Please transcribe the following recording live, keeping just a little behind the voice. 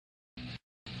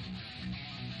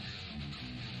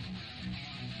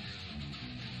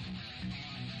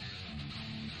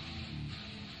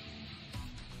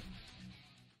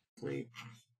fleet.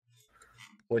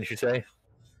 Wouldn't you say?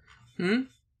 Hmm?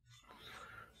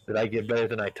 Did I give better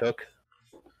than I took?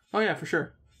 Oh yeah, for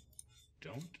sure.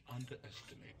 Don't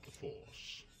underestimate the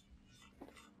Force.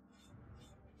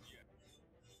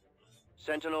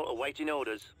 Sentinel awaiting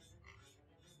orders.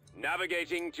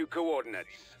 Navigating to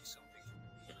coordinates.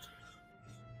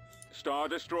 Star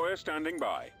Destroyer standing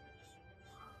by.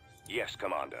 Yes,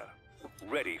 Commander.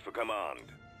 Ready for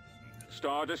command.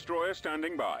 Star Destroyer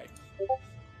standing by.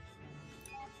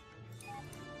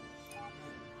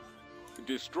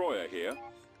 Destroyer here.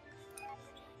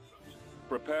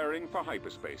 Preparing for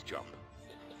hyperspace jump.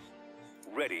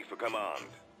 Ready for command.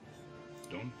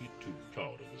 Don't be too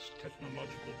proud of this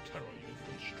technological terror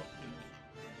you've constructed.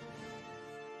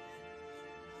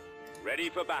 Ready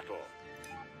for battle.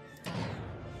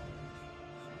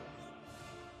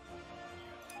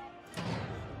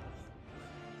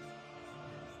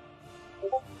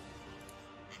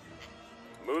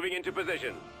 Moving into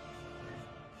position.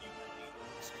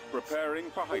 Preparing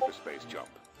for hyperspace jump.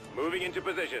 Moving into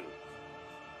position.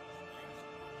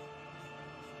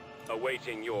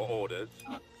 Awaiting your orders.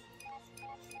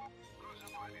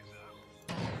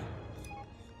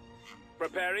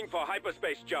 Preparing for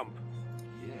hyperspace jump.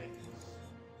 Yes.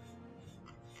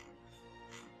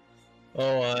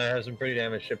 Oh, I have some pretty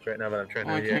damaged ships right now, but I'm trying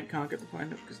to I get. can't conquer the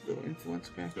planet because of the influence.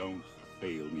 Okay. Don't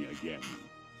fail me again.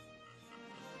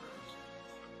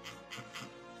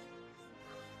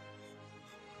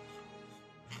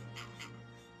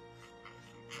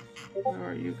 Where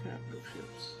are you, capital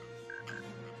ships?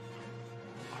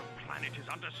 Our planet is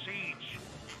under siege.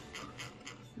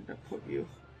 Where did I put you?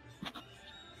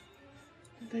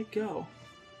 Where'd they go?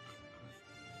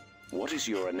 What is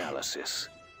your analysis?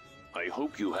 I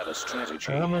hope you have a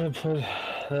strategy. I'm gonna put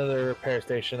another repair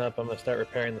station up. I'm gonna start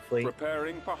repairing the fleet.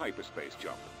 Preparing for hyperspace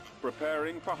jump.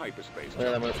 Preparing for hyperspace Then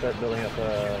I'm jump. gonna start building up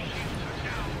a.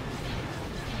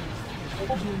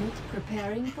 Unit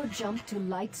preparing for jump to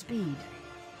light speed.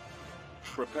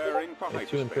 Preparing for Two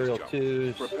hyperspace Imperial jump.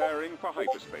 2s, Preparing for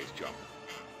hyperspace jump.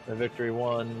 a Victory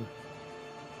 1.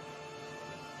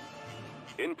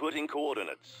 Inputting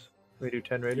coordinates. We do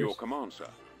 10 raiders. Your command, sir.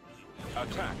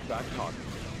 Attack that target.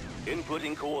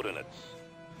 Inputting coordinates.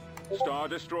 Star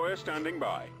Destroyer standing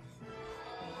by.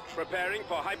 Preparing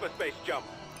for hyperspace jump.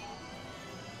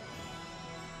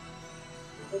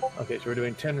 Okay, so we're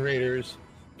doing 10 raiders,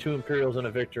 2 Imperials, and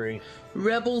a Victory.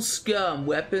 Rebel scum,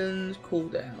 weapons,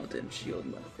 cooldown, and shield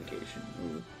modification.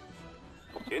 Ooh.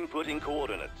 Inputting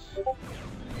coordinates.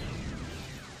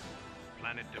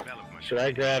 Planet development. Should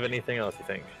I grab anything else, you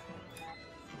think?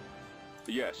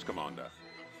 Yes, Commander.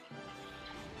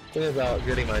 Think about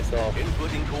getting myself.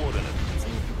 Inputting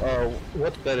coordinates.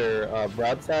 What's better,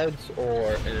 broadsides or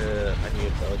I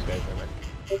need those guys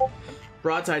in it.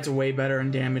 Broadsides are way better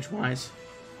in damage wise,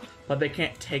 but they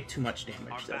can't take too much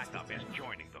damage. Our That's the backup is thing.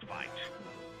 joining the fight.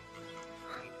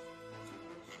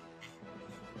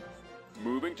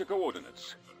 Moving to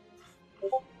coordinates.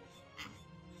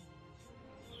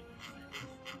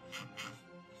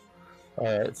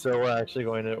 Alright, so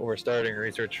we're starting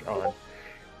research on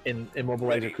in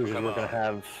immobilizer cruisers.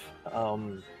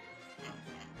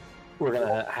 We're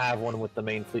gonna have one with the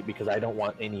main fleet because I don't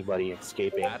want anybody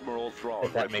escaping. Admiral Thrawn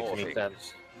If that makes any reporting.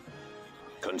 sense.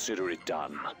 Consider it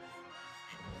done.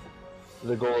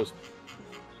 The goal is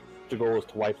to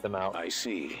wipe them out. I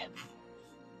see.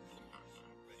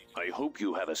 I hope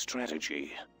you have a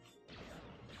strategy.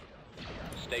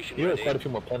 Station You have ready. quite a few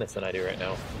more planets than I do right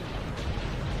now.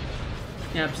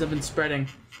 Yeah, because I've been spreading,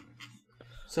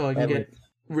 so I can get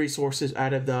resources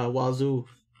out of the wazoo.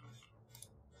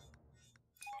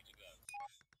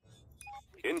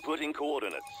 Inputting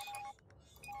coordinates.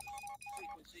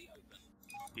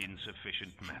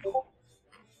 Insufficient metal.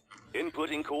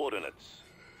 Inputting coordinates.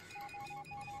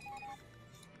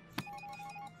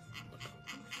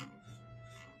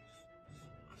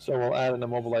 So we'll add an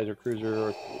immobilizer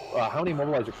cruiser. How many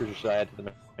immobilizer cruisers should I add to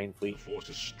the main The fleet? Force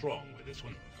is strong with this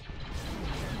one.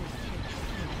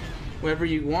 Whatever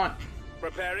you want.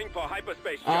 Preparing for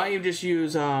hyperspace jump. I just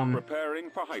use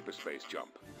Preparing for hyperspace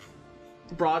jump.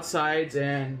 broadsides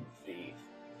and the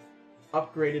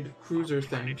upgraded cruiser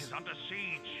things. Is under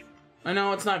siege. I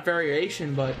know it's not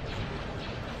variation, but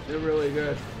they're really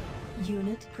good.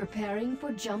 Unit preparing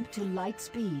for jump to light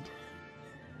speed.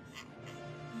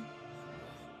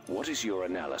 What is your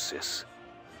analysis?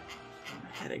 I'm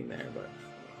heading there, but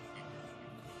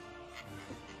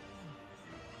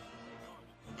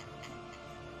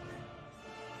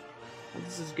well,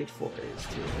 this is good for A's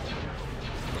too.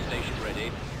 Station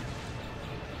ready.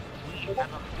 We have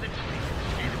obliterated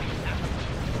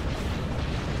enemy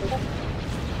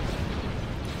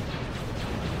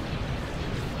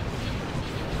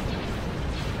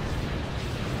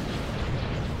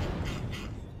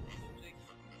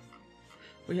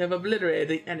We have obliterated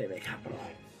the enemy capital.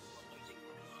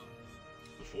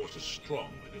 The force is strong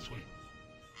this way.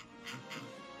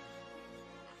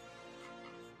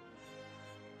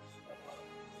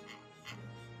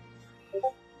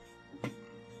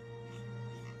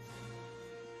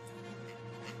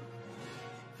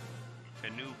 A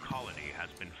new colony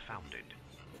has been founded.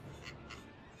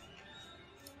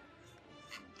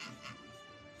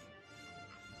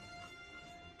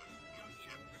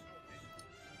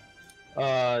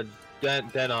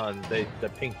 Denon. The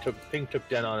pink took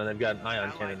Denon, and they've got an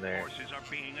ion cannon Allied there. forces are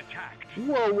being attacked.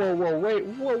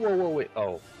 Wait.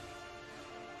 Oh.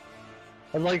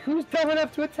 I'm like, who's dumb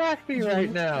enough to attack me right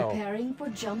Unit now? Preparing for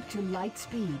jump to light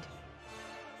speed.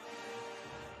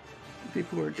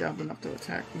 People who are dumb enough to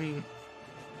attack me.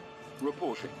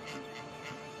 Reporting.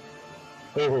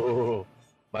 Oh,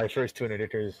 my first 2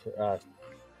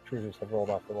 cruisers have rolled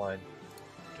off the line.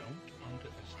 Don't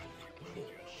underestimate the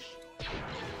force.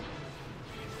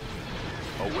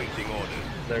 Awaiting orders.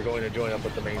 They're going to join up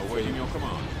with the main Awaiting fleet. your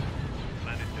command.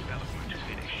 Planet development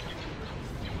finished.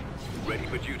 Ready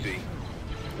for duty.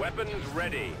 Weapons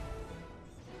ready.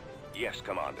 Yes,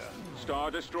 Commander.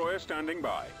 Star Destroyer standing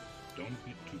by. Don't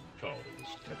be too proud of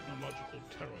this technological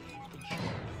terror you've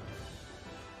constructed.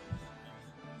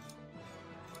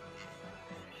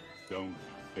 Don't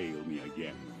fail me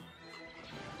again.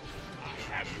 I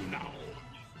have you now.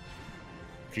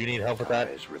 If you need help with that,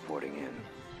 Is reporting in.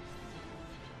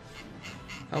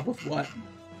 Help with what?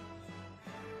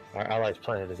 our allies'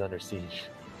 planet is under siege.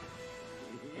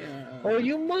 Yeah. Oh,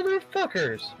 you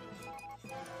motherfuckers!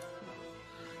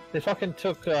 They fucking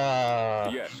took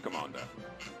Yes, Commander.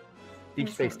 Deep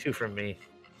Space 2 from me.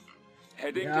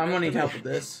 Heading Yeah, to I'm gonna need help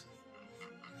destination.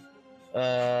 with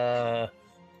this.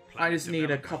 I just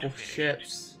need a couple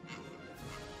ships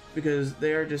because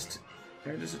they're just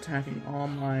attacking all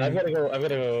my. I've gotta go,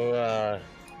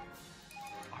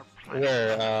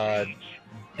 where,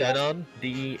 Denon?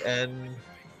 D-E-N-O-N?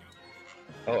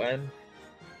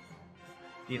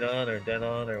 Denon or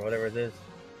Denon or whatever it is.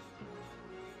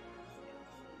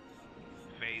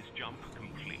 Phase jump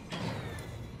complete.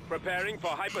 Preparing for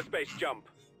hyperspace jump.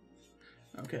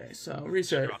 Okay, so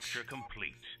research. Structure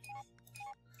complete.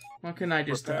 What can I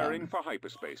just Preparing for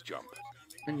hyperspace jump.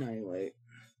 annihilate?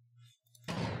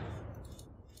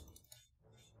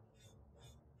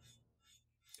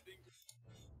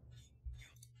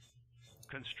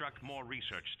 Construct more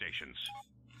research stations.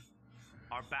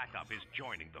 Our backup is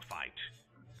joining the fight.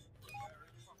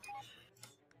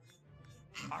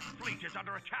 Our fleet is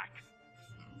under attack.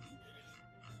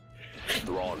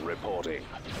 Thrawn reporting.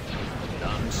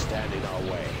 None stand in our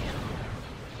way.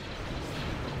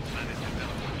 Planet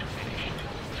development finished.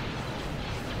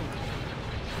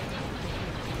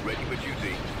 Ready for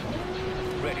duty.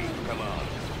 Ready for command.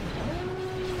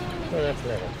 Oh, that's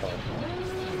never fun.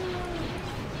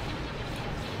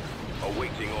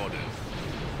 Awaiting orders.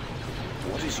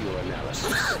 What is your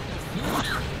analysis?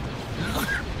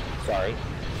 Sorry.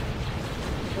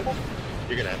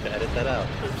 You're gonna have to edit that out.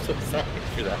 I'm so sorry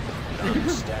for that. None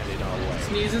stand in our way.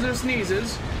 Sneezes are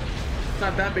sneezes. It's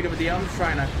not that big of a deal. I'm just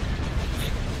trying to.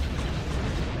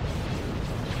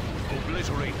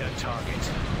 Obliterate that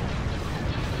target.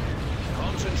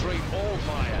 Concentrate all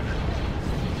fire.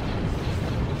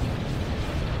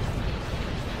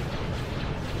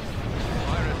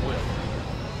 Fire at will.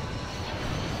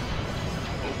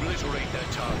 Obliterate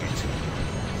that target.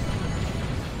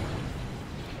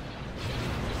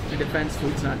 The defense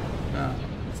fleet's not.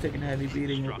 It's taking a heavy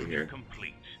beating over Structure here.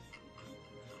 complete.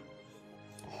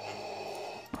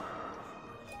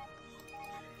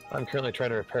 I'm currently trying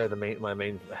to repair my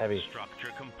main heavy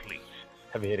Structure complete.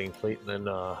 hitting fleet, and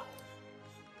then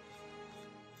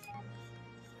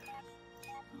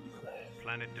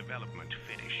Planet development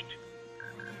finished.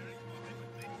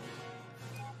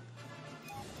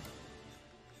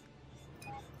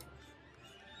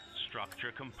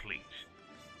 Structure complete.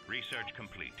 Research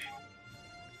complete.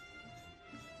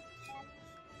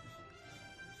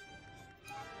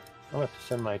 I'll have to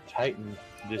send my Titan,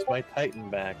 just my Titan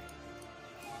back.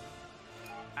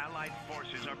 Allied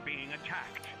forces are being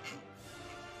attacked.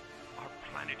 Our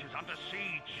planet is under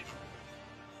siege.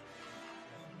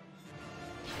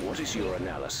 What is your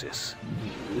analysis?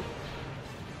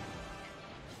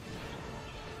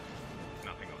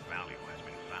 Nothing of value has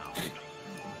been found.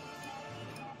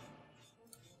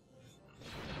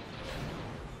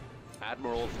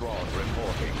 Admiral Thrawn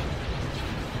reporting.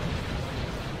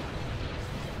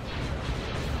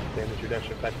 Damage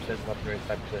reduction 5%, weapon rate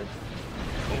 5%,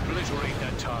 Obliterate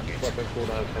that target. weapon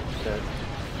cooldown 10%,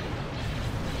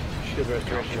 shield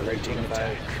restoration rate Calculating 25%,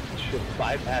 attack. shield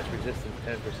bypass resistance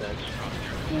 10%.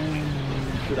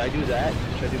 Should I do that?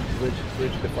 Should I do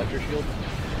bridge deflector shield?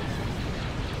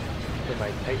 For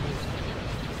my Titans?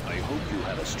 I hope you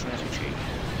have a strategy.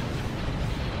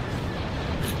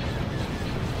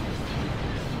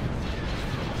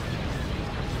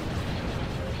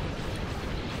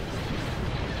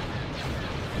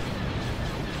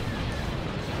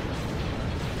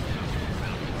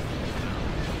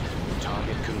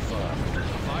 Target confirmed.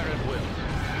 Fire at will.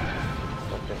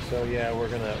 Okay, so yeah, we're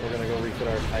gonna go refit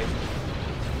our Titans.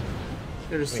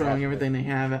 They're just throwing everything they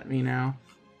have at me now.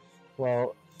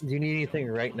 Well, do you need anything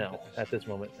right now, at this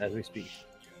moment, as we speak?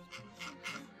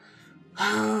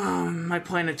 My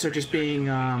planets are just being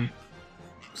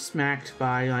smacked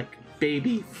by like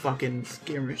baby fucking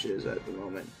skirmishes at the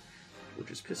moment,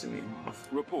 which is pissing me off.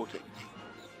 Reporting.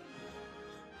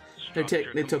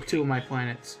 They took 2 of my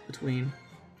planets between.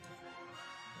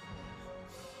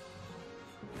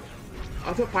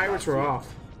 I thought pirates were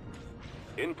off.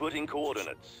 Inputting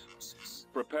coordinates.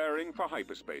 Preparing for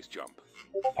hyperspace jump.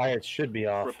 Pirates should be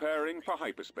off. Preparing for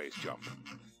hyperspace jump.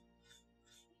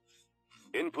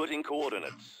 Inputting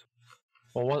coordinates.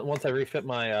 Well, once I refit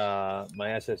my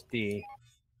my SSD.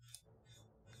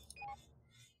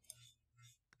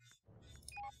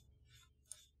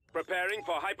 Preparing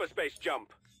for hyperspace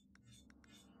jump.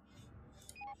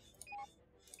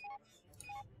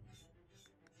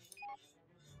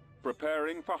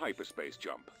 Preparing for hyperspace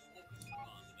jump.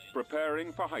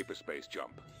 Preparing for hyperspace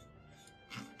jump.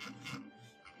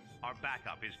 Our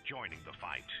backup is joining the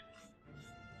fight.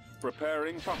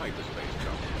 Preparing for hyperspace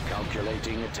jump.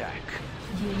 Calculating attack.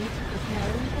 Unit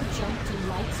preparing for jump to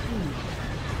light speed.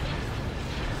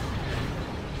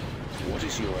 What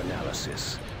is your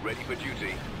analysis? Ready for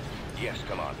duty? Yes,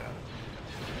 Commander.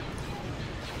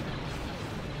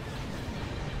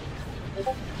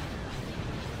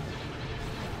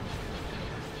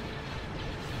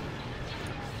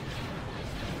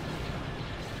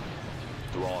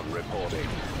 Thrawn reporting.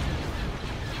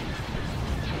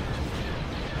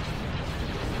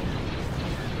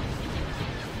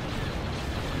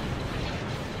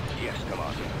 Yes,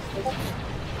 Commander.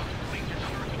 Fleet is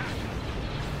under attack.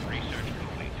 Research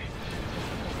complete.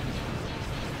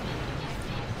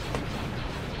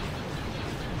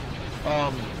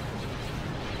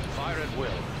 Fire at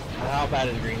will. How bad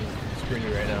is green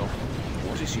screeny right now?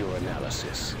 What is your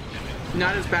analysis?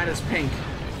 Not as bad as pink.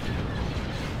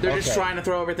 They're just Okay. trying to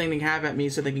throw everything they have at me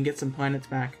so they can get some planets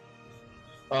back.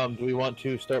 Do we want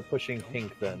to start pushing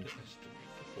pink then?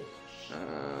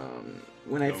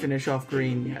 When I finish off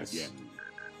green, yes.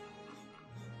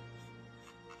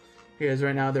 Because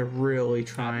right now they're really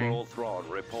trying. Admiral Thrawn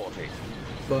reporting.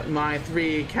 But my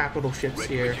 3 capital ships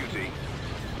Ready here, for duty?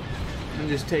 I'm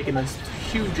just taking this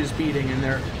hugest beating, and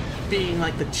they're being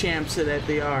like the champs that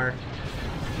they are.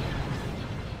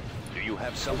 Do you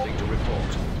have something to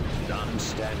report? None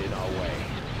stand in our way.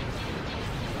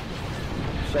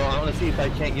 So I want to see if I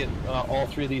can't get all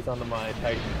 3 of these onto my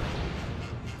Titan.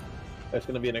 That's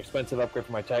going to be an expensive upgrade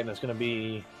for my Titan. It's going to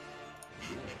be...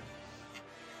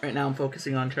 Right now I'm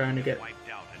focusing on trying to get... Wiped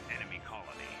out an enemy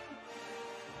colony.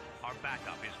 Our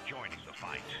backup is joining the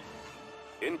fight.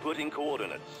 Inputting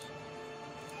coordinates.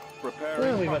 Preparing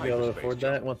Well, we for might be able to hyperspace afford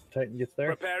jump. that once the Titan gets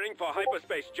there. Preparing for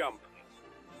hyperspace jump.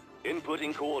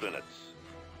 Inputting coordinates.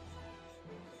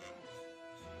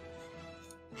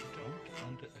 Don't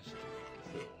underestimate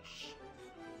the Force.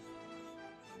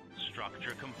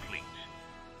 Structure complete.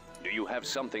 Do you have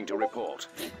something to report?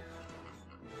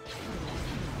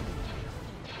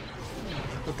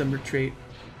 Let them retreat.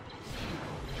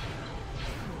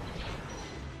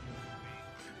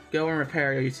 Go and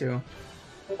repair, you 2.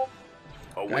 Guys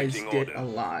Awaiting did orders. a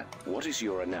lot. What is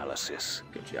your analysis?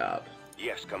 Good job.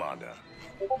 Yes, Commander.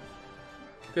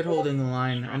 Good holding the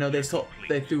line. I know they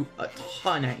threw a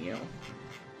ton at you.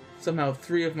 Somehow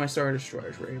 3 of my Star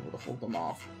Destroyers were able to hold them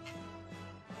off.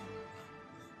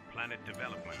 Planet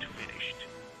development finished.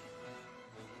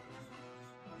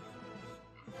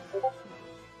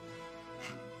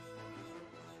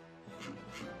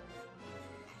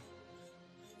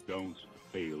 Don't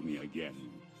fail me again.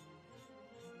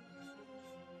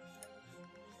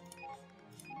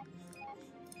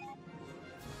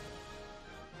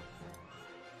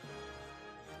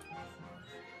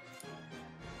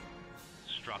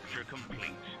 Structure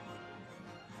complete.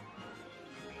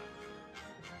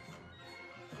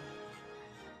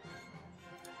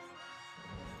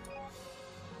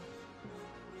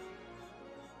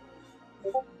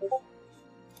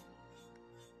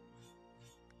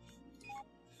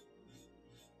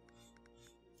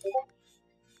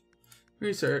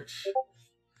 Research.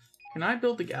 Can I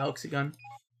build the galaxy gun?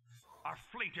 Our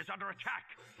fleet is under attack.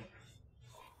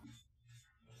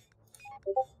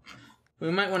 We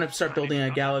might want to start building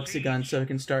a galaxy gun so we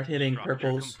can start hitting Structure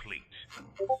purples. complete.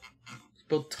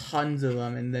 Build tons of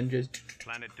them and then just,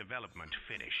 Planet development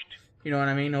finished. you know what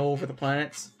I mean, all over the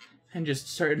planets. And just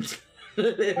start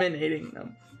eliminating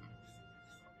them.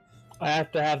 I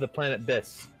have to have the planet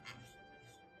Biss.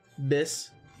 Biss.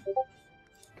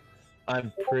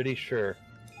 I'm pretty sure.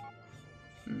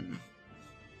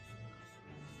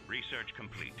 Research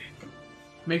complete.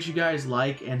 Make sure you guys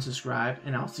like and subscribe,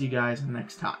 and I'll see you guys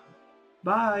next time.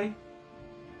 Bye!